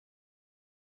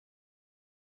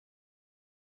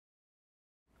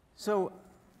So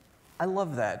I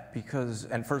love that because,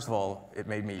 and first of all, it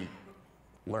made me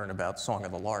learn about Song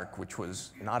of the Lark, which was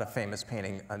not a famous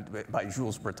painting by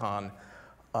Jules Breton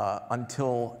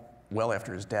until well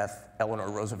after his death. Eleanor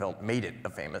Roosevelt made it a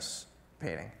famous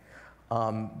painting.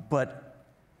 But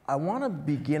I want to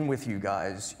begin with you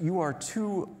guys. You are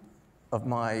two of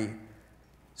my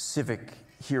civic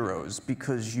heroes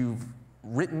because you've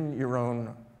written your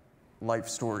own life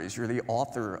stories. You're the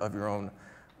author of your own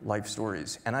life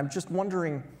stories. And I'm just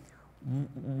wondering,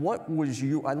 what was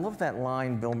you, I love that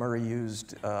line Bill Murray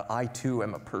used, I too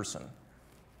am a person,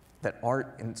 that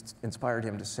art inspired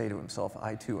him to say to himself,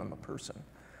 I too am a person.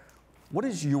 What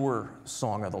is your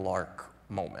Song of the Lark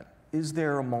moment? Is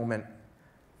there a moment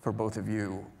for both of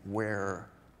you where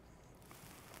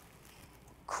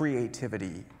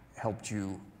creativity helped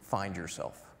you find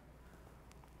yourself?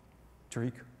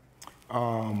 Tariq?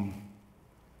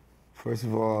 First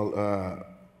of all,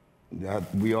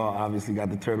 we all obviously got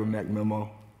the turtleneck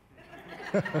memo.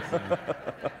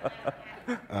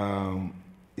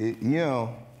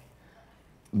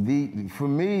 For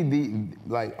me,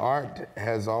 like art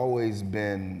has always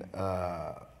been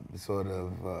sort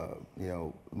of,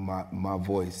 my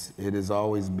voice. It has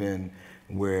always been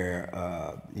where,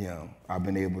 I've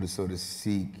been able to sort of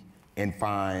seek and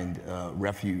find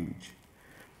refuge.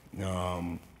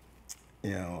 When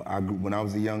I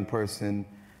was a young person,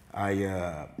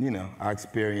 I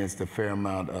experienced a fair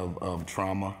amount of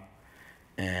trauma,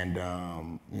 and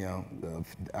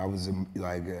I was in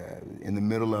the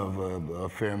middle of a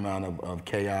fair amount of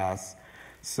chaos.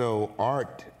 So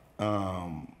art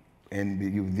and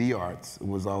the arts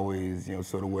was always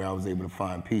sort of where I was able to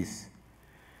find peace.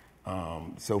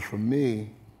 So for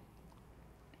me,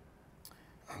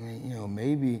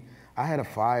 maybe I had a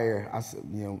fire. I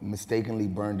mistakenly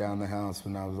burned down the house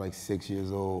when I was like 6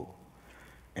 years old.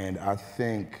 And I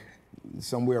think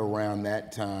somewhere around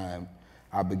that time,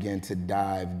 I began to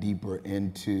dive deeper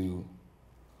into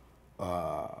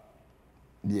the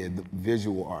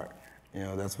visual art.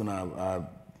 That's when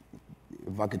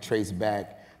if I could trace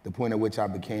back the point at which I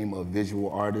became a visual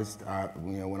artist,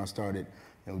 when I started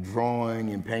drawing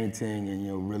and painting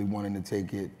and really wanting to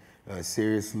take it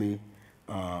seriously,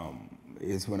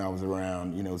 is when I was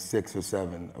around 6 or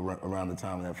 7, around the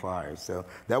time of that fire. So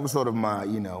that was sort of my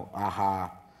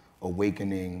aha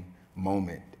awakening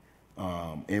moment.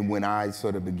 And when I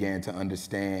sort of began to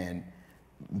understand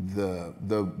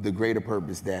the greater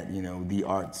purpose that the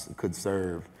arts could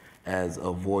serve as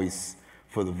a voice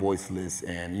for the voiceless,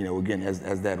 and again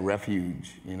as that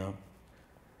refuge.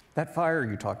 That fire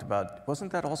you talked about,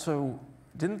 wasn't that also?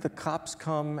 Didn't the cops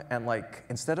come and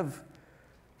instead of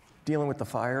dealing with the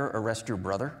fire, arrest your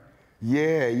brother?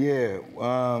 Yeah.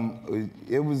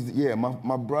 It was,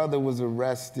 my brother was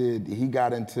arrested. He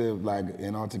got into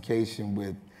an altercation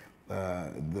with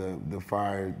the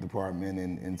fire department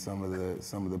and some of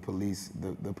the police,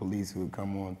 the police who had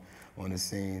come on the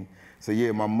scene. So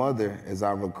yeah, my mother, as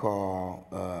I recall,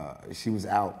 she was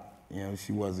out.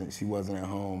 She wasn't at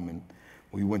home, and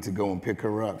we went to go and pick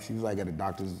her up. She was at a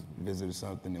doctor's visit or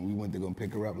something, and we went to go and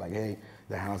pick her up. Hey,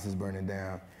 the house is burning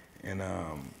down. And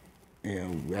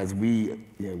as we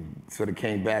sort of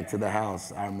came back to the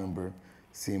house, I remember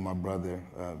seeing my brother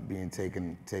being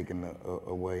taken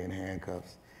away in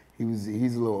handcuffs. He's a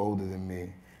little older than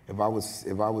me. If I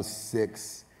was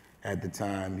 6 at the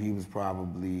time, he was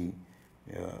probably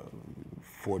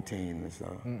 14 or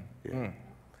so.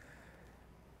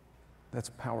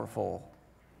 That's powerful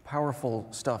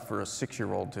stuff for a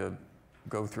 6-year-old to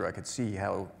go through. I could see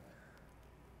how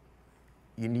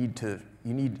you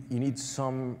need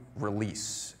some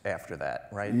release after that,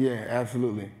 right? Yeah,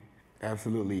 absolutely.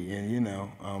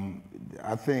 And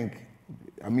I think,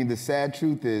 the sad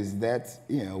truth is that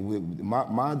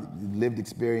my lived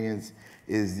experience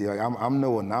is I'm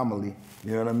no anomaly.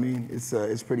 You know what I mean?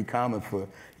 It's pretty common for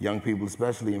young people,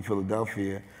 especially in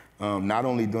Philadelphia, not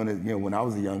only doing it when I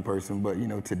was a young person, but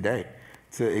today,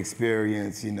 to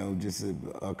experience just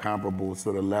a comparable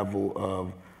sort of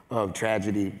level of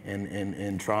tragedy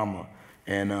and trauma.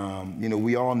 And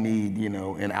we all need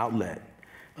an outlet.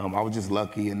 I was just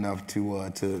lucky enough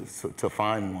to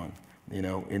find one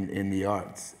in the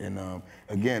arts. And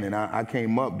again, I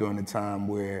came up during a time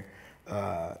where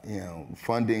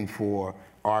funding for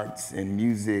arts and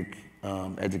music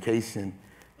education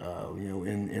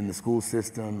in the school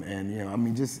system,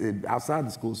 and just outside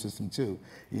the school system too.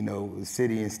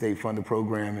 City and state funded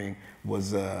programming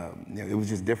was it was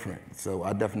just different. So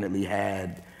I definitely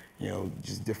had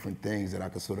just different things that I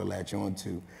could sort of latch on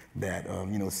to that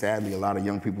sadly a lot of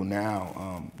young people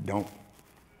now don't.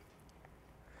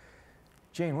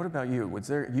 Jane, what about you? Was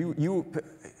there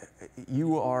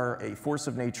you are a force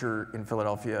of nature in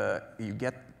Philadelphia. You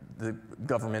get the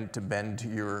government to bend to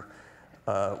your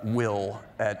will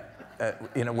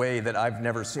in a way that I've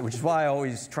never seen, which is why I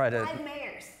always try to. 5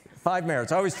 mayors. 5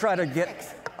 mayors. I always try to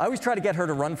get her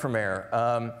to run for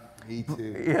mayor. Me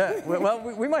too. Yeah. Well,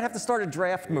 we might have to start a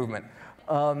draft movement.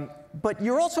 But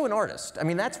you're also an artist. I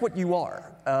mean, that's what you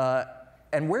are.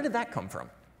 And where did that come from?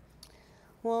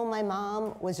 Well, my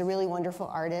mom was a really wonderful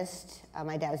artist.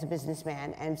 My dad was a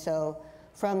businessman, and so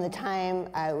from the time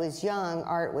I was young,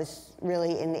 art was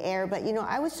really in the air. But you know,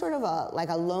 I was sort of like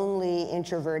a lonely,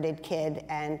 introverted kid,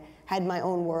 and had my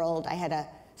own world. I had a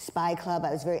spy club. I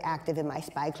was very active in my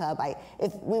spy club.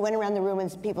 If we went around the room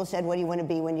and people said, "What do you want to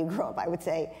be when you grow up?" I would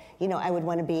say, you know, I would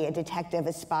want to be a detective,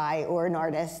 a spy, or an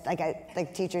artist.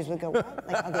 Like teachers would go, "What?"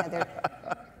 Like all the other.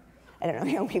 I don't know,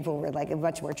 young people were like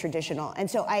much more traditional. And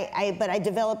so but I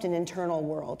developed an internal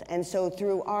world. And so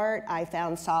through art, I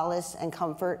found solace and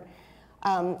comfort.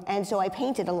 And so I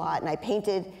painted a lot, and I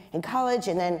painted in college,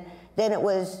 and then it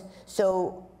was,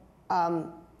 so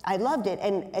I loved it.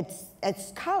 And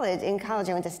in college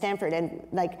I went to Stanford, and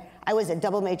like I was a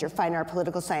double major, fine art,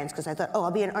 political science, because I thought, oh, I'll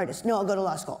be an artist. No, I'll go to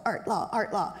law school, art, law,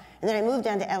 art, law. And then I moved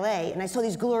down to LA, and I saw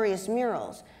these glorious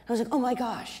murals. I was like, oh my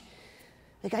gosh.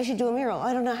 Like, I should do a mural.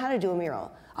 I don't know how to do a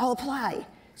mural. I'll apply.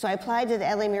 So I applied to the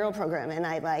LA mural program, and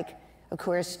I, of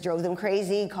course, drove them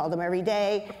crazy, called them every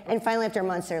day. And finally, after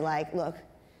months, they're like, look,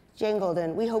 Jane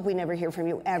Golden, we hope we never hear from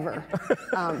you ever,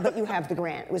 but you have the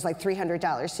grant. It was like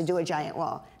 $300 to do a giant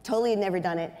wall. Totally had never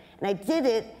done it. And I did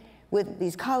it with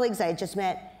these colleagues I had just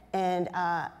met, and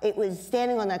it was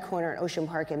standing on that corner at Ocean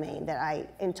Park in Maine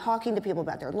that in talking to people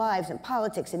about their lives and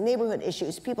politics and neighborhood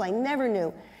issues, people I never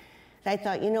knew, I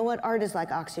thought, you know what, art is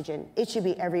like oxygen. It should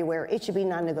be everywhere. It should be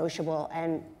non-negotiable,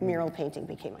 and mural painting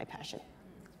became my passion.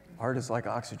 Art is like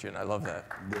oxygen. I love that.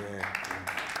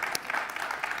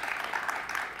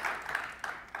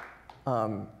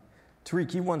 Yeah.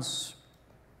 Tariq,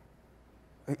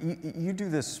 you do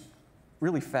this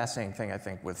really fascinating thing, I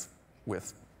think, with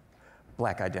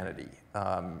Black identity.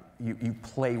 You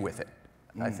play with it,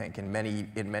 I think, in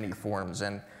many forms.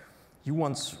 And you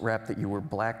once rapped that you were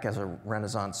black as a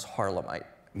Renaissance Harlemite,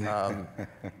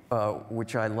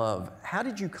 which I love. How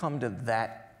did you come to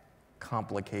that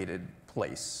complicated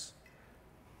place?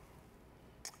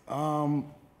 You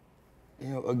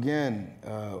know, again,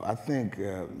 I think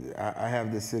I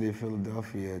have the city of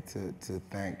Philadelphia to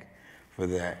thank for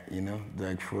that. You know,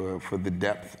 like for the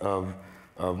depth of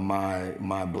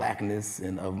my blackness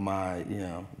and of my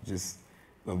just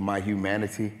of my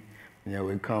humanity. You know,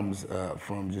 it comes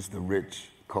from just the rich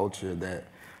culture that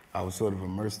I was sort of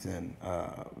immersed in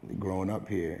growing up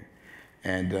here.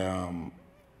 And,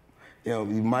 you know,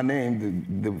 my name,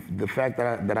 the fact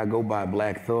that I go by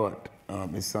Black Thought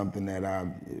is something that I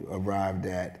arrived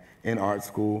at in art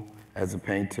school as a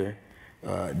painter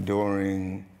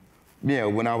during, you know,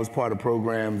 when I was part of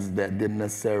programs that didn't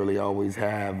necessarily always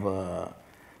have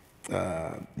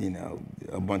you know,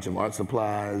 a bunch of art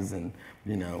supplies, and,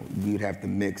 you know, you'd have to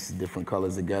mix different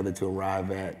colors together to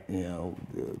arrive at, you know,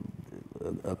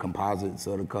 a composite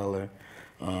sort of color.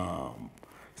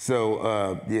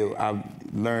 So, you know, I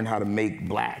learned how to make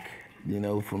black, you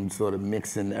know, from sort of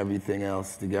mixing everything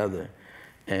else together.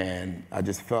 And I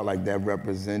just felt like that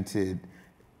represented,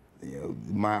 you know,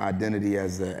 my identity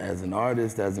as an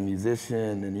artist, as a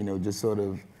musician, and, you know, just sort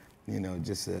of, you know,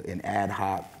 just an ad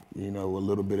hoc, you know, a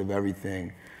little bit of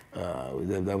everything.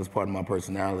 That was part of my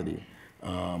personality.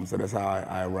 So that's how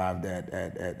I arrived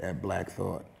at Black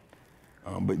Thought.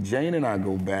 But Jane and I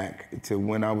go back to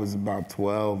when I was about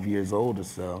 12 years old or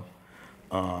so.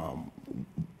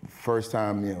 First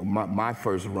time, you know, my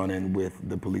first run-in with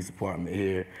the police department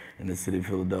here in the city of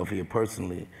Philadelphia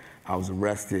personally, I was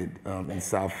arrested in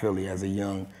South Philly as a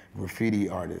young graffiti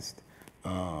artist.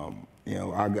 You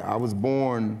know, I was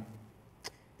born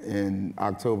in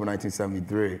October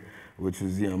 1973, which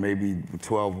was, you know, maybe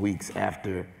 12 weeks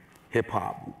after hip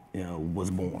hop, you know,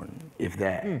 was born, if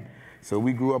that. So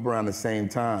we grew up around the same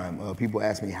time. People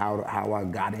ask me how I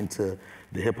got into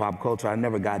the hip hop culture. I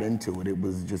never got into it. It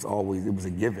was just always, it was a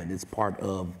given. It's part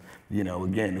of, you know,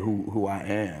 again, who I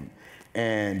am.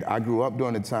 And I grew up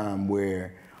during a time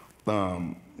where, you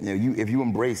know, if you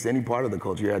embrace any part of the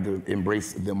culture, you had to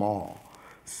embrace them all.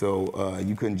 So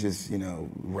you couldn't just, you know,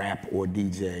 rap or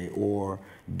DJ or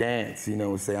dance, you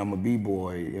know, say I'm a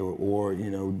b-boy or, you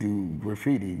know, do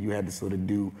graffiti. You had to sort of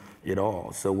do it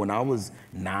all. So when I was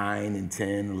 9 and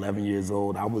 10, 11 years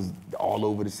old, I was all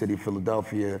over the city of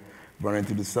Philadelphia, running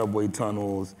through the subway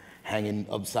tunnels, hanging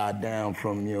upside down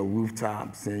from, you know,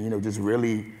 rooftops, and, you know, just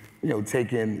really, you know,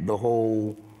 taking the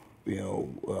whole, you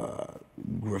know,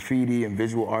 graffiti and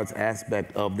visual arts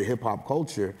aspect of the hip hop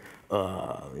culture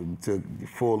to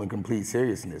full and complete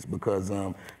seriousness, because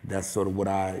that's sort of what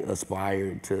I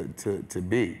aspired to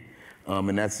be.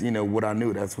 And that's, what I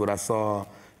knew. That's what I saw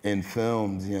in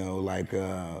films, like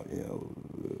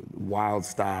Wild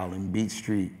Style and Beat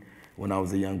Street when I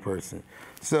was a young person.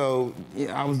 So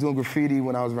I was doing graffiti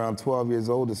when I was around 12 years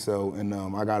old or so, and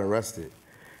I got arrested.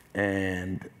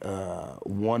 And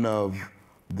one of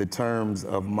the terms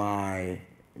of my,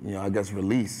 I guess,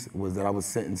 release was that I was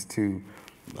sentenced to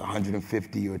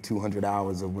 150 or 200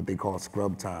 hours of what they call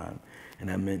scrub time. And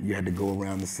that meant you had to go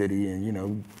around the city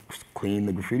and, clean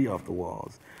the graffiti off the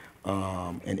walls.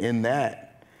 And in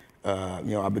that,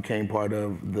 I became part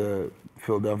of the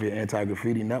Philadelphia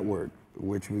Anti-Graffiti Network,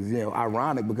 which was,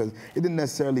 ironic because it didn't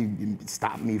necessarily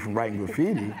stop me from writing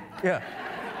graffiti. Yeah.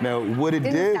 Now, what it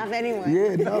didn't stop anyone.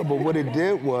 Yeah, no, but what it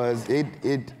did was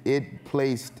it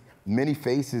placed many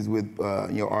faces with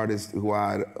artists who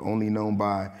I had only known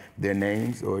by their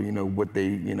names or what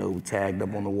they tagged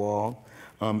up on the wall,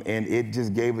 and it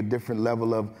just gave a different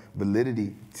level of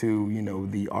validity to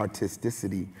the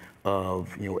artisticity of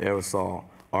aerosol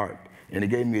art, and it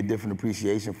gave me a different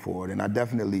appreciation for it. And I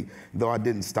definitely, though I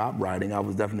didn't stop writing, I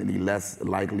was definitely less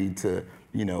likely to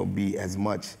be as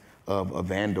much of a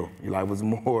vandal.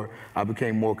 I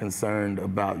became more concerned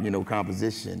about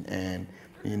composition and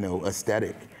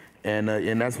aesthetic. And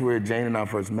that's where Jane and I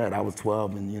first met. I was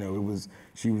 12, and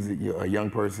she was a young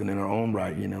person in her own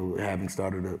right, having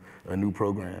started a new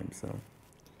program. So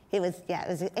it was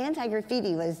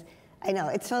anti-graffiti was. I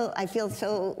know I feel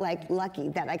so lucky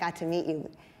that I got to meet you,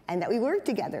 and that we worked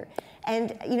together.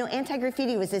 And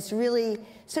anti-graffiti was this really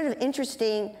sort of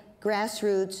interesting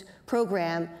grassroots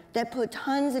program that put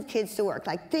tons of kids to work.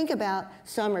 Think about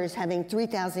summers having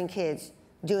 3,000 kids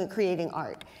creating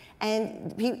art.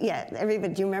 And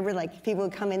everybody, do you remember people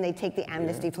would come in, they'd take the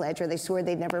amnesty pledge, or they swore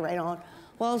they'd never write on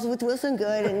walls with Wilson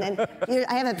Good, and then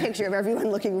I have a picture of everyone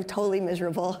looking totally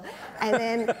miserable.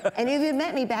 And if you'd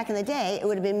met me back in the day, it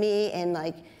would have been me and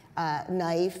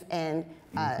Knife and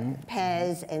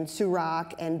Pez and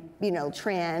Surak and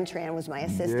Tran was my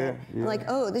assistant. Yeah. I'm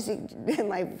oh, this is,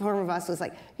 my former boss was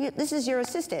this is your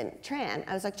assistant, Tran.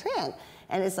 I was Tran.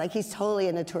 And it's he's totally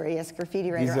a notorious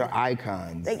graffiti writer. These are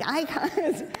icons.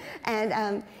 Icons.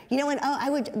 And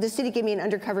the city gave me an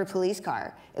undercover police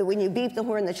car. When you beeped the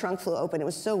horn, the trunk flew open. It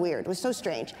was so weird. It was so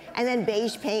strange. And then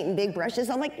beige paint and big brushes.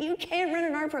 I'm you can't run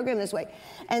an art program this way.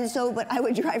 And so, but I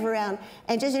would drive around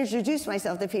and just introduce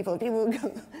myself to people. People would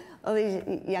go, all these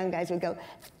young guys would go,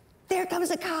 "There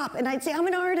comes a cop," and I'd say, "I'm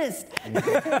an artist."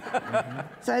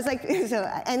 So I was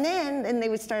and then they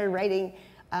would start writing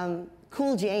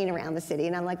Cool Jane around the city,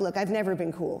 and I'm look, I've never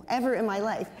been cool ever in my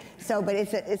life. But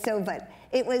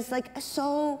it was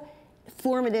so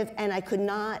formative, and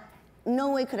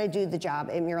no way could I do the job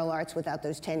in mural arts without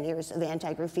those 10 years of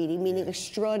anti-graffiti, meaning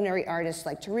extraordinary artists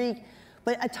like Tariq,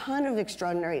 but a ton of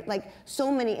extraordinary,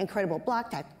 so many incredible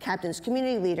block captains,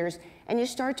 community leaders, and you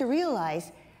start to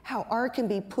realize how art can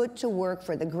be put to work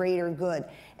for the greater good,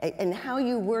 and how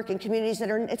you work in communities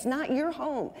it's not your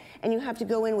home, and you have to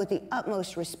go in with the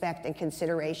utmost respect and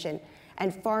consideration,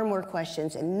 and far more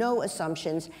questions, and no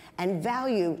assumptions, and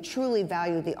truly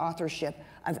value the authorship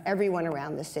of everyone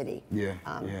around the city. Yeah.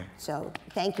 So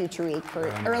thank you, Tariq, for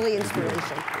early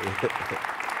inspiration.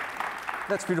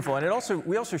 That's beautiful, and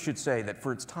we also should say that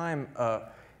for its time, the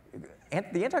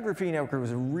Anti-Graffiti Network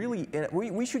was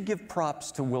we should give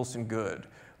props to Wilson Good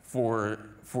for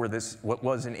this, what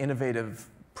was an innovative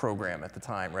program at the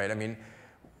time, right? I mean,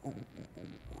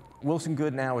 Wilson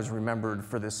Good now is remembered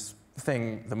for this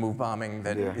thing, the move bombing,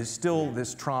 that is still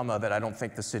this trauma that I don't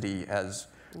think the city has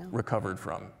recovered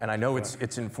from. And I know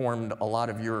it's informed a lot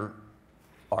of your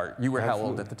art. You were how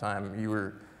old at the time? You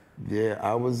were... Yeah,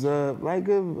 I was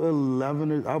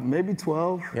 11 or maybe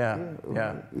 12.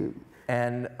 Yeah.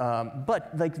 And but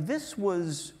this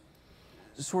was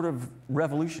sort of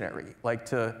revolutionary,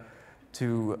 to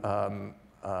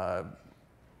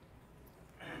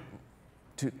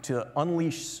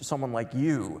unleash someone like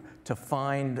you to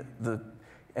find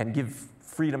and give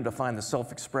freedom to find the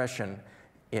self-expression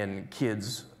in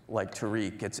kids like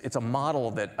Tariq. It's a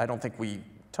model that I don't think we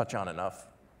touch on enough.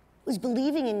 It was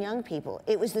believing in young people.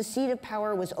 It was the seat of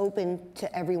power was open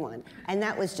to everyone. And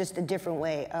that was just a different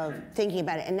way of thinking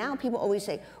about it. And now people always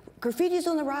say, graffiti's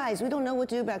on the rise. We don't know what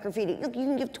to do about graffiti. Look, you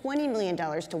can give $20 million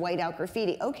to white out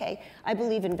graffiti. Okay, I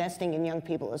believe investing in young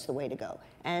people is the way to go.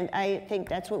 And I think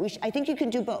that's what I think you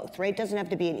can do both, right? It doesn't have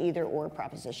to be an either or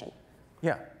proposition.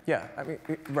 Yeah, yeah, I mean,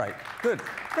 right, good.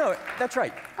 No, that's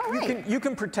right. All right. You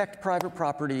can protect private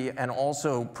property and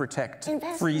also protect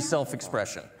free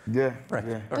self-expression. Yeah, Right.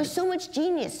 yeah. There's so much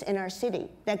genius in our city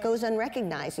that goes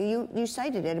unrecognized. You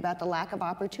cited it about the lack of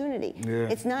opportunity. Yeah.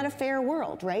 It's not a fair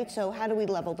world, right? So how do we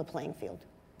level the playing field?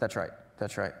 That's right,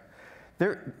 that's right.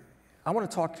 I want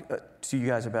to talk to you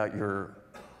guys about your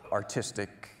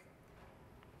artistic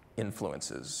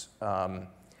influences,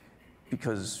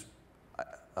 because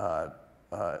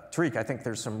Tariq, I think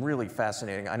there's some really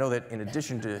fascinating. I know that in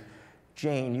addition to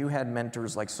Jane, you had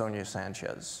mentors like Sonia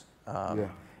Sanchez. Yeah.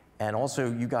 And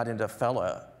also you got into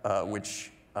Fela,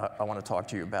 which I want to talk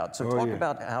to you about. So talk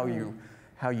about how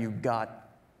you got,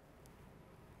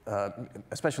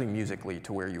 especially musically,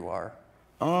 to where you are.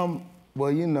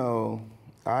 Well, you know,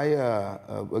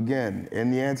 again,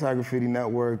 in the Anti-Graffiti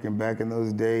Network and back in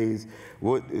those days,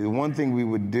 one thing we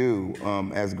would do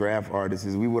as graph artists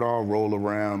is we would all roll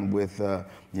around with,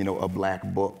 you know, a black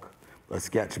book, a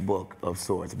sketchbook of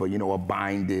sorts, but, you know, a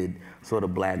binded sort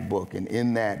of black book. And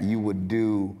in that, you would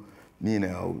do, you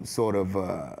know, sort of,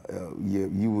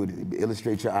 you would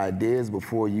illustrate your ideas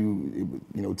before you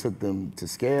know, took them to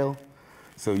scale.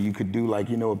 So you could do, like,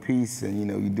 you know, a piece and, you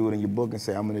know, you do it in your book and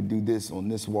say, I'm gonna do this on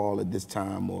this wall at this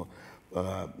time, or,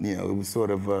 you know, it was sort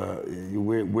of where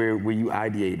you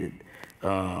ideated,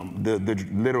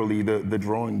 literally the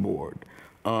drawing board.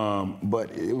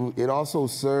 But it also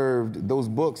served, those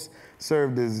books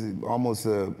served as almost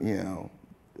a, you know,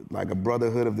 like a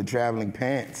brotherhood of the traveling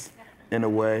pants in a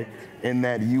way, in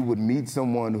that you would meet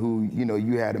someone who, you know,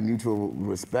 you had a mutual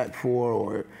respect for,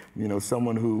 or, you know,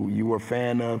 someone who you were a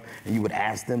fan of, and you would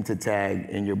ask them to tag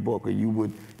in your book, or you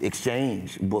would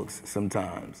exchange books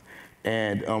sometimes.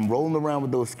 And rolling around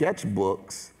with those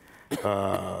sketchbooks, you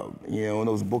know, and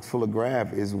those books full of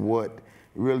graph is what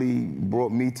really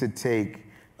brought me to take,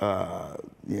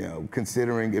 you know,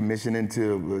 considering admission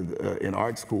into an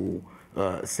art school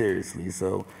seriously.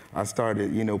 So I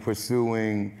started, you know,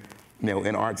 pursuing, you know,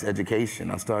 in arts education.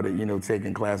 I started, you know,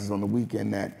 taking classes on the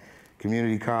weekend at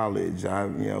community college. I,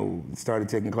 you know, started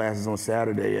taking classes on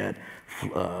Saturday at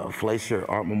Fleischer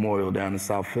Art Memorial down in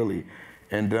South Philly.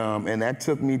 And that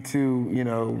took me to, you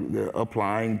know,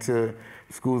 applying to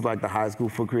schools like the High School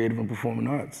for Creative and Performing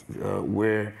Arts,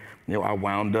 where, you know, I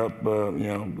wound up, you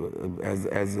know,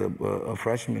 as a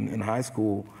freshman in high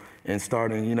school and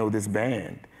starting, you know, this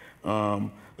band.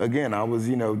 Again, I was,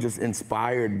 you know, just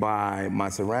inspired by my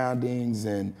surroundings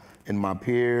and my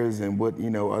peers and what, you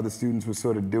know, other students were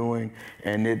sort of doing.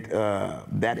 And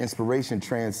that inspiration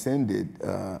transcended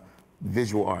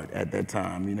visual art at that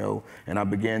time, you know, and I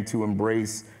began to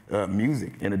embrace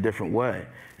music in a different way.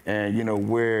 And, you know,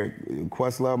 where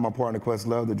Questlove, my partner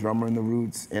Questlove, the drummer in the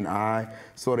Roots, and I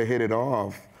sort of hit it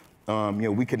off, you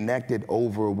know, we connected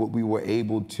over what we were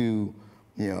able to,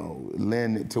 you know,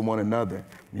 lend to one another.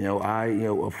 You know, I, you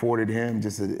know, afforded him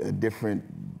just a different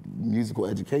musical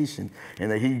education,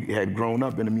 and that he had grown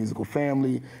up in a musical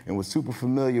family and was super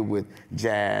familiar with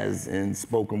jazz and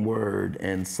spoken word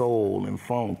and soul and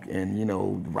funk and, you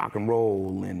know, rock and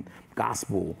roll and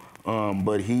gospel.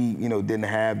 But he, you know, didn't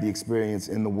have the experience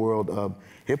in the world of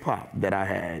hip hop that I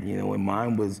had, you know, and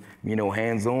mine was, you know,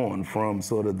 hands-on from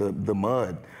sort of the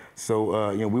mud.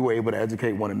 So, you know, we were able to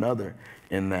educate one another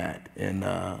in that. And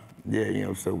yeah, you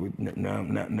know, so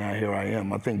now here I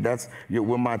am. I think that's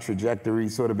where my trajectory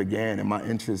sort of began, and my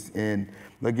interest in,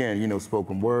 again, you know,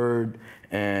 spoken word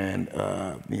and,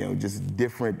 you know, just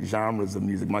different genres of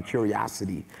music. My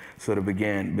curiosity sort of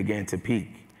began to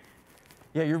peak.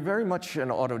 Yeah, you're very much an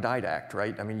autodidact,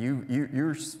 right? I mean,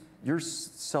 you're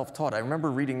self-taught. I remember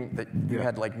reading that you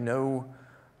had like no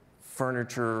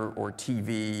furniture or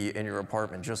TV in your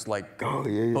apartment, just like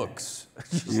books.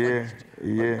 Yeah.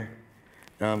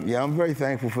 Yeah, I'm very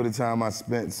thankful for the time I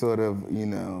spent sort of, you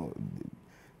know,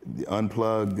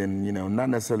 unplugged and, you know, not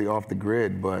necessarily off the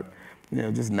grid, but, you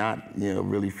know, just not, you know,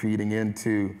 really feeding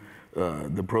into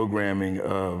the programming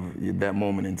of that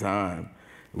moment in time,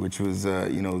 which was,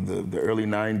 you know, the early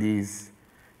 90s.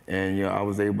 And, you know, I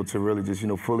was able to really just, you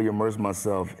know, fully immerse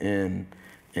myself in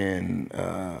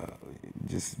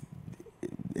just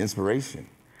inspiration,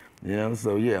 you know?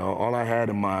 So yeah, all I had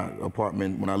in my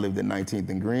apartment when I lived at 19th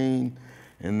and Green,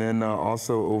 and then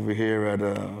also over here at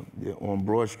on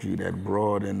Broad Street at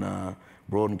Broad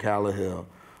and Callahill,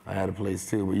 I had a place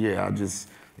too. But yeah,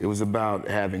 it was about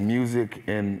having music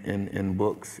and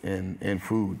books and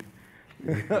food.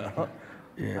 Yeah.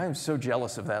 I am so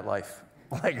jealous of that life.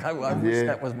 Like, I wish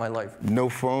that was my life. No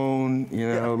phone, you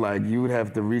know, like you would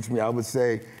have to reach me. I would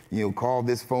say, you know, call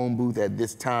this phone booth at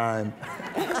this time.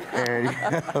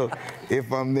 And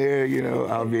if I'm there,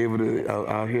 I'll be able to.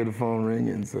 I'll hear the phone ring,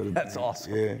 and sort of. That's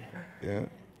awesome. Yeah.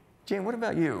 Jane, what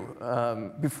about you?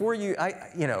 Before you,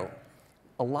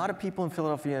 a lot of people in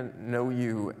Philadelphia know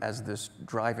you as this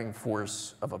driving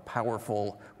force of a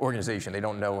powerful organization. They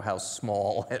don't know how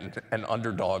small and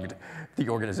underdogged the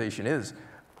organization is.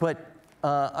 But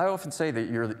I often say that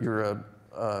you're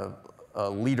a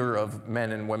leader of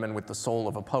men and women with the soul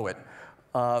of a poet.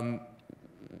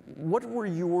 What were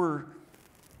your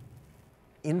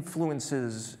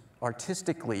influences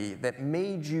artistically that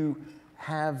made you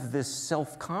have this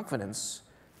self-confidence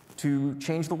to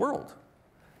change the world?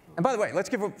 And by the way, let's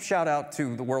give a shout out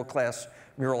to the world-class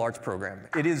mural arts program.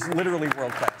 It is literally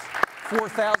world-class.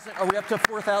 4,000, are we up to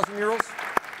 4,000 murals?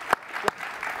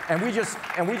 And we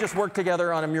just worked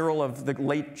together on a mural of the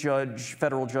late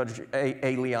federal judge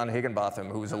A. Leon Higginbotham,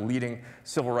 who was a leading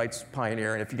civil rights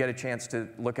pioneer. And if you get a chance to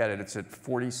look at it, it's at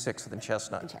 46th and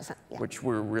Chestnut, yeah. Which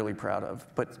we're really proud of.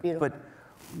 But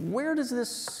where does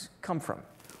this come from?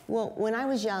 Well, when I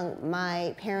was young,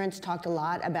 my parents talked a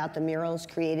lot about the murals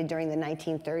created during the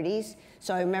 1930s.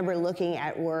 So I remember looking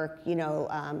at work,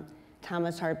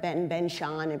 Thomas Hart Benton, Ben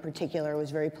Shahn in particular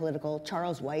was very political.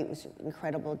 Charles White was an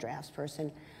incredible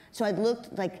draftsperson. So I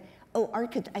looked like,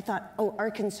 art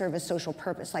can serve a social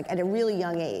purpose, like at a really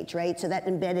young age, right? So that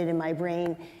embedded in my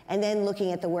brain. And then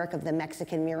looking at the work of the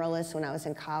Mexican muralists when I was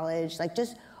in college, like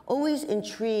just always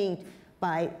intrigued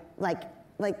by like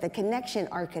the connection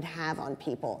art could have on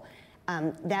people.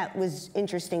 That was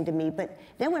interesting to me. But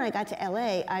then when I got to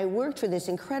LA, I worked for this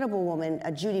incredible woman,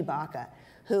 Judy Baca,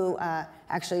 who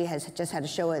actually has just had a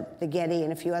show at the Getty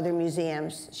and a few other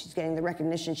museums. She's getting the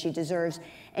recognition she deserves.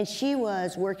 And she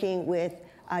was working with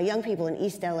young people in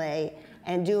East LA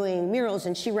and doing murals,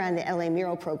 and she ran the LA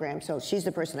mural program. So she's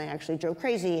the person I actually drove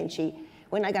crazy. And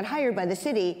when I got hired by the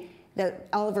city,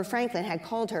 Oliver Franklin had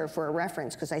called her for a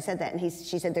reference because I said that, and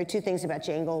she said, there are two things about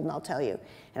Jane Golden I'll tell you.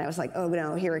 And I was like, oh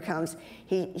no, here it comes.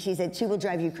 She said, she will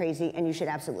drive you crazy and you should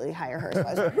absolutely hire her. So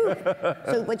I was like,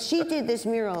 whew. But she did this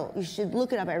mural, you should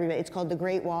look it up, everybody. It's called The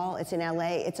Great Wall, it's in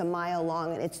LA, it's a mile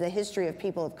long, and it's the history of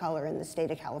people of color in the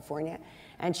state of California.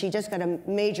 And she just got a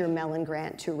major Mellon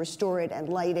grant to restore it and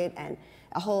light it, and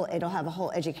it'll have a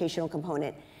whole educational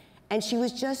component. And she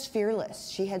was just fearless.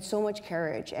 She had so much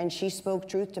courage, and she spoke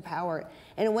truth to power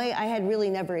in a way I had really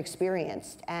never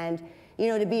experienced. And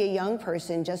to be a young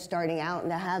person just starting out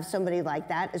and to have somebody like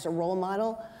that as a role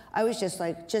model, I was just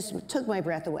took my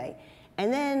breath away.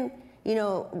 And then,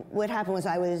 what happened was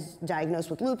I was diagnosed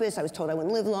with lupus. I was told I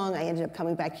wouldn't live long. I ended up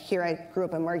coming back here. I grew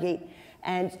up in Margate,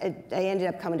 and I ended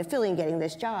up coming to Philly and getting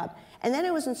this job. And then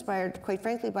I was inspired, quite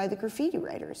frankly, by the graffiti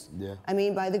writers. Yeah. I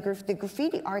mean, by the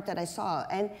graffiti art that I saw,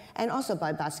 and also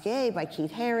by Basquiat, by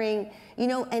Keith Haring,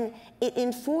 and it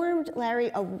informed,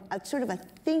 Larry, a sort of a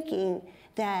thinking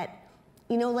that,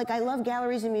 like I love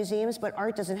galleries and museums, but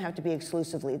art doesn't have to be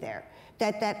exclusively there.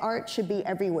 That art should be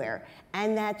everywhere,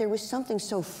 and that there was something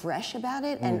so fresh about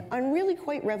it, and really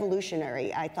quite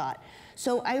revolutionary, I thought.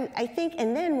 So I think,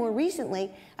 and then more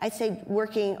recently, I'd say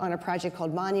working on a project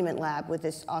called Monument Lab with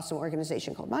this awesome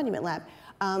organization called Monument Lab,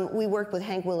 we worked with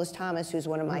Hank Willis Thomas, who's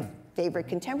one of my favorite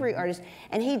contemporary artists,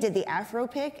 and he did the Afro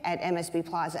Pick at MSB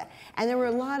Plaza. And there were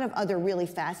a lot of other really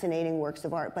fascinating works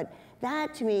of art, but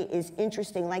that to me is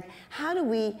interesting. Like, how do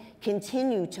we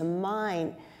continue to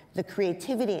mine the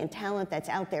creativity and talent that's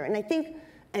out there? And I think,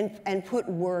 and put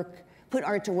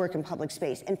art to work in public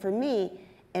space. And for me,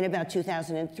 in about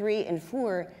 2003 and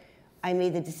 4, I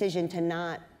made the decision to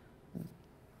not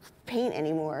paint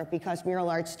anymore because mural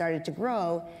art started to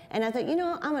grow. And I thought,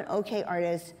 I'm an okay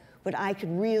artist, but I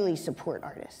could really support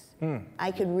artists.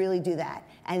 I could really do that.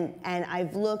 And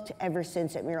I've looked ever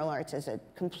since at mural arts as a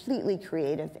completely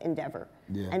creative endeavor.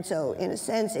 Yeah. And so in a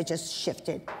sense, it just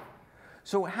shifted.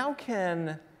 So how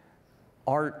can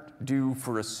art do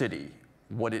for a city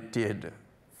what it did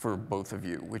for both of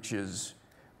you, which is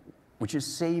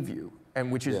save you,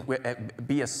 and which is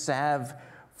be a salve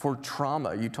for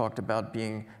trauma? You talked about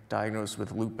being diagnosed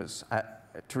with lupus.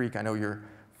 Tariq, I know your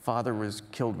father was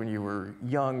killed when you were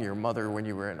young, your mother when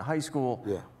you were in high school.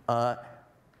 Yeah.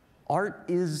 Art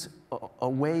is a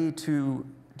way to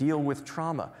deal with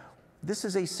trauma. This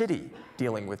is a city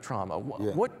dealing with trauma.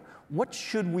 What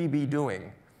should we be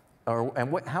doing,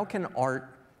 how can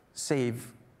art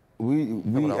save? We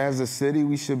as a city,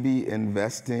 we should be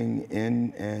investing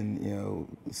in and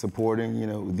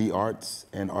supporting the arts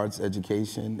and arts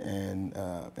education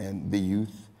and the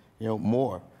youth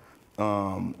more.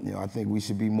 I think we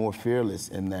should be more fearless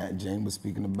in that. Jane was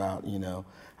speaking about,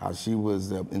 how she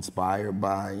was inspired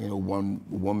by, one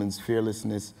woman's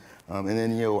fearlessness. And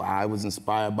then, I was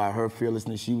inspired by her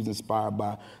fearlessness. She was inspired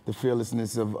by the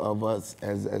fearlessness of us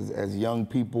as young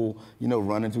people,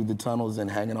 running through the tunnels and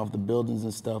hanging off the buildings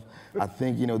and stuff. I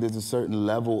think, there's a certain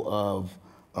level of,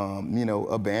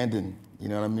 abandon,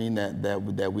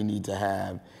 that we need to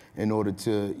have in order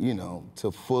to,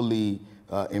 to fully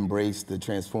embrace the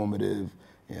transformative,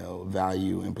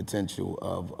 value and potential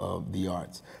of the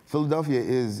arts. Philadelphia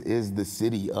is the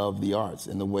city of the arts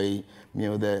in the way,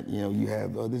 that, you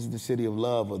have, this is the city of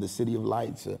love, or the city of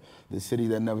lights, or the city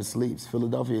that never sleeps.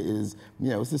 Philadelphia is,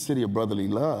 it's the city of brotherly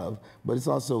love, but it's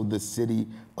also the city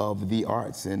of the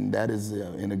arts, and that is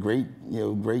in a great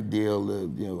deal,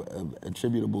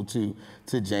 attributable to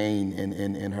Jane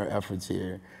and her efforts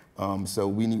here. So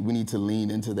we need to lean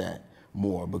into that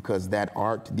more, because that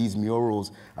art, these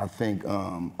murals, I think,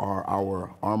 are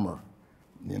our armor,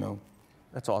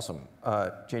 That's awesome.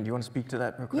 Jane, do you want to speak to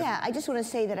that real quick? Yeah, I just want to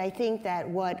say that I think that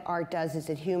what art does is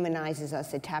it humanizes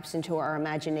us, it taps into our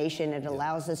imagination, it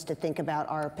allows us to think about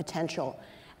our potential.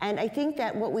 And I think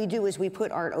that what we do is we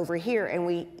put art over here, and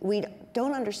we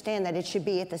don't understand that it should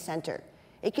be at the center.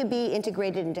 It can be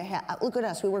integrated into, look at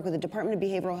us, we work with the Department of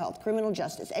Behavioral Health, criminal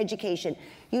justice, education,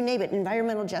 you name it,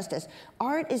 environmental justice.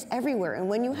 Art is everywhere, and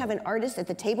when you have an artist at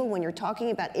the table, when you're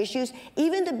talking about issues,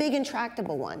 even the big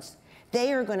intractable ones,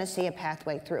 they are gonna see a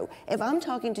pathway through. If I'm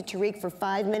talking to Tariq for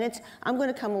 5 minutes, I'm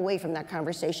gonna come away from that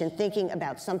conversation thinking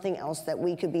about something else that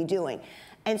we could be doing.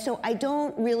 And so I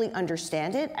don't really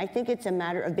understand it. I think it's a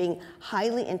matter of being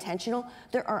highly intentional.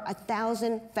 There are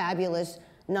 1,000 fabulous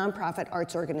nonprofit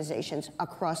arts organizations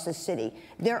across the city.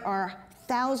 There are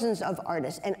thousands of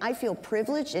artists, and I feel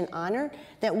privileged and honored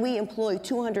that we employ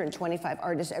 225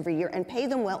 artists every year and pay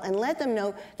them well and let them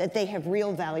know that they have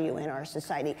real value in our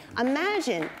society.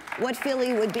 Imagine what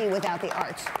Philly would be without the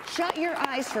arts. Shut your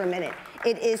eyes for a minute.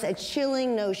 It is a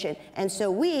chilling notion, and so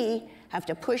we have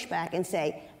to push back and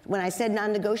say, when I said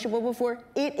non-negotiable before,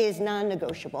 it is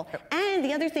non-negotiable. And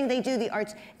the other thing they do, the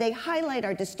arts, they highlight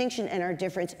our distinction and our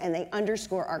difference, and they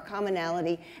underscore our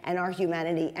commonality and our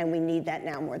humanity, and we need that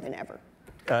now more than ever.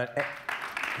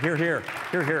 Hear, hear,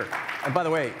 hear, hear. And by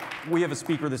the way, we have a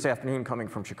speaker this afternoon coming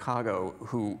from Chicago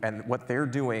and what they're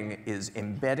doing is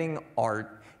embedding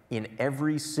art in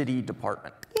every city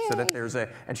department. Yay. So that there's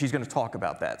and she's going to talk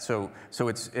about that. So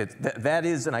that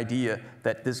is an idea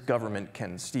that this government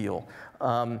can steal.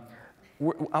 I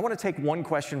want to take one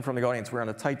question from the audience. We're on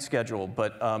a tight schedule,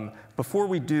 but before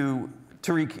we do,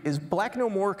 Tariq, is Black No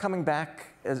More coming back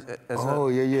as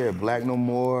yeah. Black No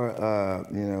More,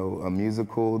 a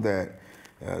musical that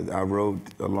I wrote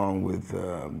along with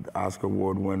Oscar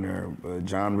Award winner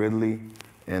John Ridley,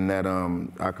 and that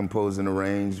I composed and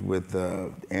arranged with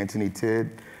Anthony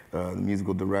Tidd, the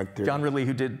musical director. John Ridley,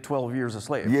 who did 12 Years a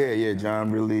Slave. Yeah,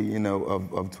 John Ridley,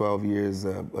 of 12 Years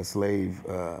a Slave,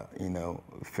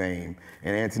 fame.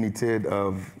 And Anthony Tidd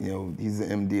he's the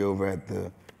MD over at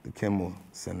the Kimmel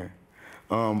Center.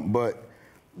 But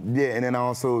yeah, and then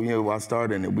also, I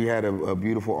started, we had a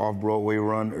beautiful off-Broadway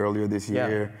run earlier this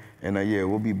year. And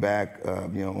we'll be back,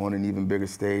 on an even bigger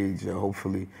stage,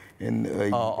 hopefully, in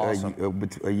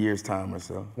a year's time or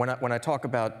so. When I talk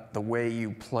about the way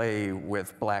you play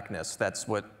with blackness, that's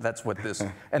what this.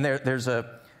 And there's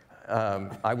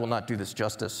I will not do this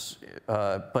justice,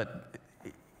 but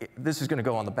this is going to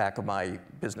go on the back of my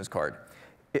business card.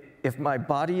 If my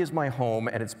body is my home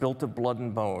and it's built of blood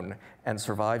and bone and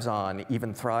survives on,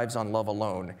 even thrives on love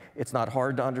alone, it's not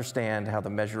hard to understand how the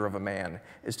measure of a man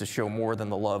is to show more than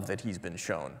the love that he's been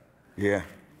shown. Yeah.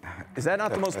 Is that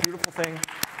not the most beautiful thing?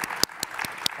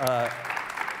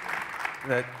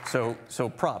 So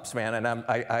props, man.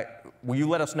 And will you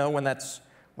let us know when that's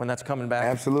coming back?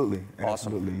 Absolutely. Awesome.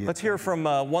 Absolutely, yeah. Let's hear from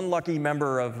one lucky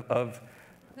member of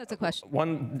That's a question.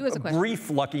 One Who has a question? brief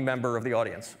lucky member of the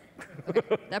audience. Okay,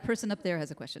 that person up there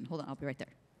has a question. Hold on, I'll be right there.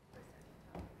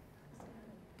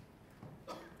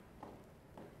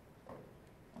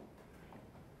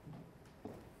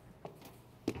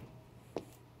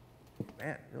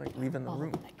 Man, you're like leaving the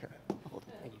room.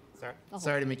 Okay.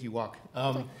 Sorry to make you walk.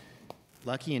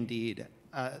 Lucky indeed.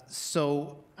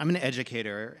 So I'm an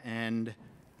educator, and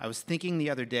I was thinking the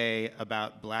other day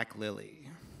about Black Lily.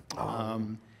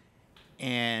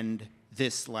 And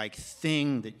this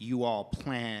thing that you all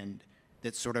planned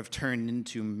that sort of turned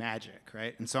into magic,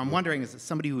 right? And so I'm wondering, as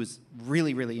somebody who is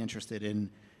really, really interested in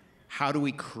how do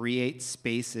we create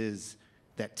spaces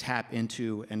that tap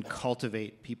into and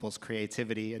cultivate people's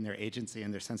creativity and their agency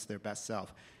and their sense of their best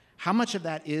self, how much of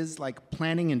that is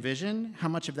planning and vision? How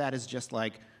much of that is just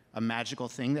a magical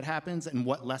thing that happens? And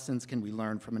what lessons can we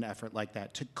learn from an effort like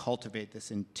that to cultivate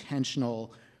this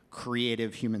intentional,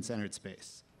 creative, human-centered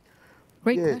space?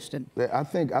 Great question. I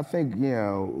think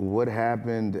what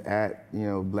happened at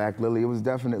Black Lily, it was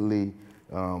definitely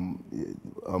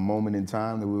a moment in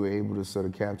time that we were able to sort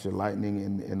of capture lightning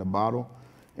in a bottle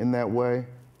in that way.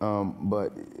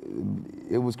 But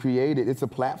it was created. It's a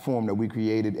platform that we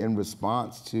created in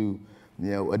response to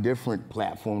a different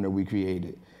platform that we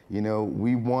created.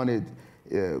 We wanted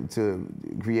to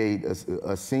create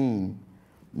a scene,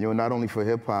 not only for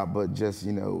hip hop, but just,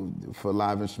 for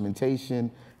live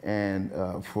instrumentation and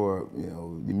for,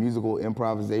 the musical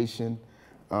improvisation,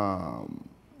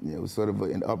 sort of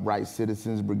an upright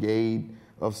citizens brigade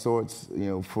of sorts,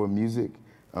 for music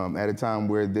at a time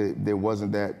where there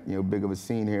wasn't that, big of a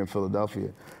scene here in Philadelphia.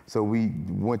 So we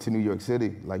went to New York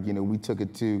City, we took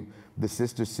it to the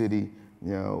sister city,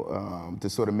 to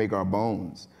sort of make our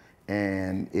bones.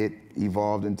 And it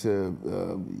evolved into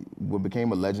what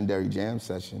became a legendary jam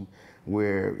session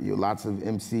where lots of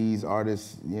MCs,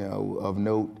 artists, of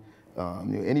note,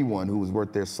 anyone who was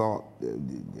worth their salt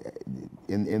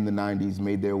in the 90s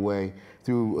made their way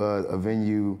through a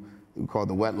venue called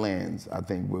the Wetlands, I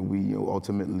think, where we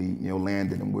ultimately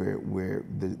landed and where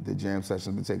the jam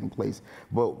sessions were taking place.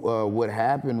 But what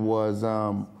happened was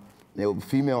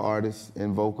female artists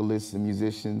and vocalists and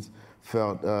musicians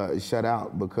felt shut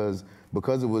out because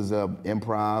it was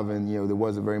improv and there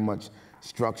wasn't very much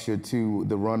structure to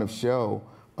the run of show.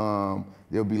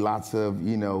 There'll be lots of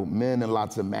men and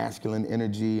lots of masculine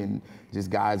energy and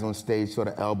just guys on stage sort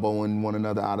of elbowing one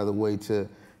another out of the way to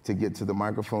get to the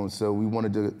microphone. So we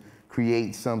wanted to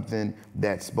create something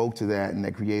that spoke to that and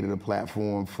that created a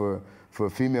platform for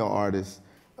female artists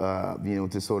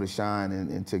to sort of shine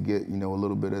and to get a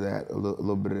little bit of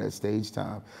that stage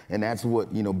time. And that's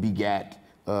what begat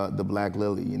the Black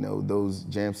Lily, those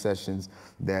jam sessions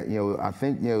that I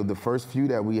think the first few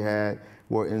that we had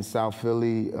were in South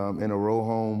Philly in a row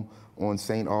home on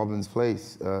St. Albans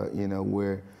Place,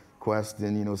 where Quest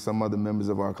and some other members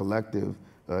of our collective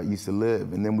used to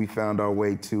live. And then we found our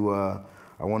way to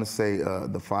I want to say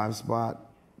the 5 spot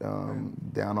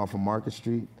down off of Market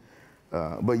Street.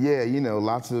 But yeah,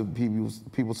 lots of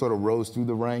people sort of rose through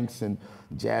the ranks, and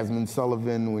Jasmine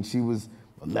Sullivan, when she was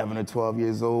 11 or 12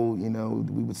 years old,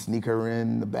 we would sneak her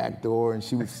in the back door and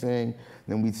she would sing,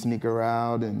 then we'd sneak her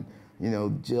out, and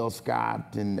Jill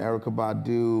Scott and Erykah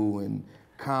Badu and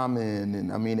Common,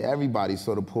 and I mean, everybody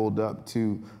sort of pulled up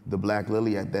to the Black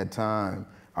Lily at that time.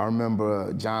 I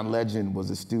remember John Legend was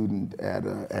a student at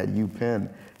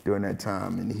UPenn during that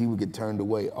time, and he would get turned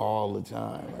away all the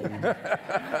time.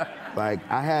 Like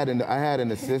I had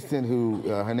an assistant who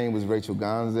her name was Rachel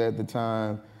Gonza at the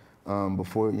time,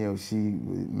 before she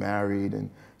married, and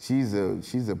she's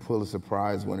a Pulitzer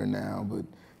Prize winner now, but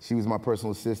she was my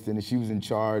personal assistant, and she was in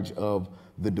charge of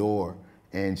the door.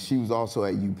 And she was also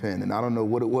at UPenn, and I don't know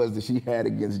what it was that she had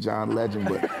against John Legend,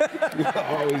 but she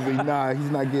always like, nah,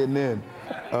 he's not getting in.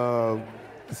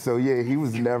 So yeah, he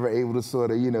was never able to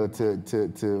sort of,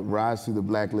 to rise through the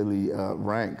Black Lily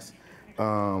ranks.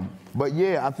 But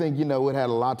yeah, I think, it had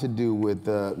a lot to do with,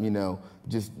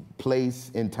 just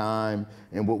place and time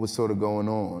and what was sort of going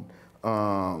on.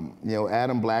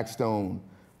 Adam Blackstone,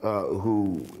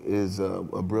 who is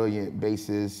a brilliant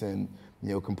bassist and,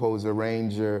 composer,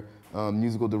 arranger,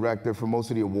 musical director for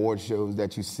most of the award shows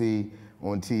that you see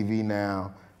on TV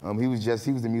now. He was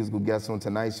the musical guest on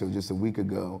Tonight Show just a week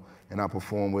ago, and I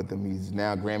performed with him. He's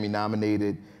now Grammy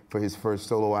nominated for his first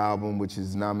solo album, which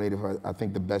is nominated for, I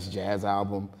think, the best jazz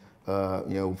album,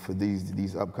 for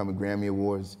these upcoming Grammy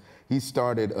Awards. He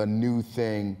started a new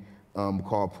thing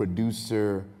called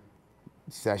Producer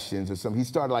Sessions or something. He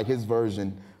started like his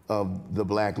version of the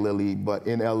Black Lily, but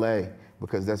in LA,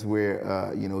 because that's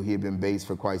where he had been based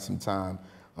for quite some time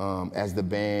as the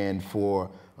band for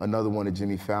another one of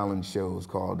Jimmy Fallon's shows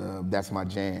called That's My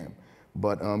Jam.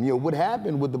 But what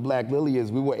happened with the Black Lily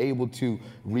is we were able to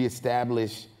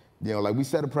reestablish, like we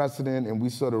set a precedent and we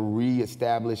sort of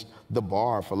reestablished the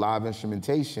bar for live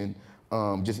instrumentation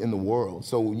just in the world.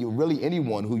 So really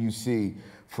anyone who you see,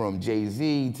 from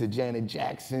Jay-Z to Janet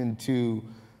Jackson to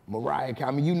Mariah Carey,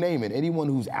 I mean, you name it, anyone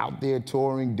who's out there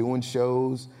touring, doing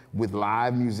shows with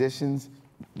live musicians,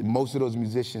 most of those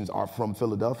musicians are from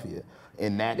Philadelphia.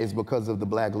 And that is because of the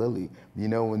Black Lily,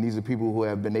 and these are people who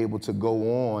have been able to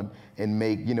go on and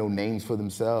make, names for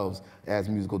themselves as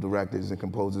musical directors and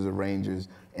composers, arrangers,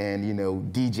 and,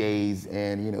 DJs,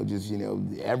 and, just,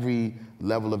 every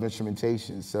level of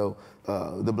instrumentation. So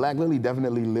the Black Lily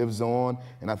definitely lives on,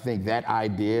 and I think that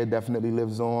idea definitely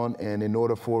lives on, and in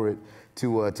order for it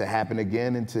to happen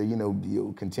again and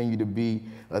to, continue to be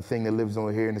a thing that lives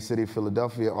on here in the city of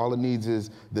Philadelphia. All it needs is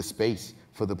the space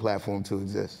for the platform to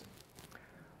exist.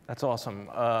 That's awesome.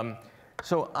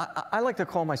 So I like to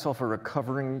call myself a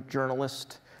recovering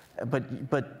journalist, but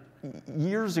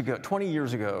years ago, 20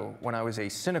 years ago, when I was a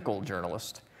cynical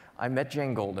journalist, I met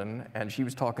Jane Golden, and she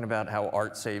was talking about how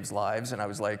art saves lives, and I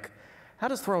was like, how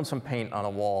does throwing some paint on a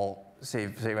wall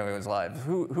save anyone's lives?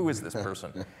 Who is this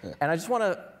person? And I just want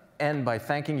to end by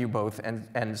thanking you both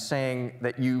and saying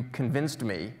that you convinced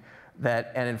me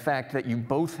that, and in fact, that you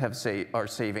both are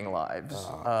saving lives.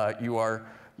 You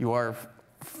are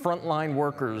frontline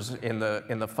workers in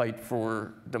the fight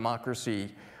for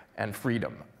democracy and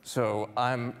freedom. So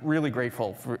I'm really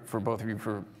grateful for both of you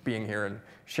for being here and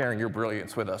sharing your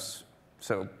brilliance with us.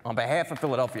 So on behalf of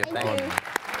Philadelphia, thank you.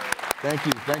 Thank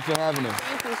you. Thanks for having us.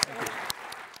 Thank you so much.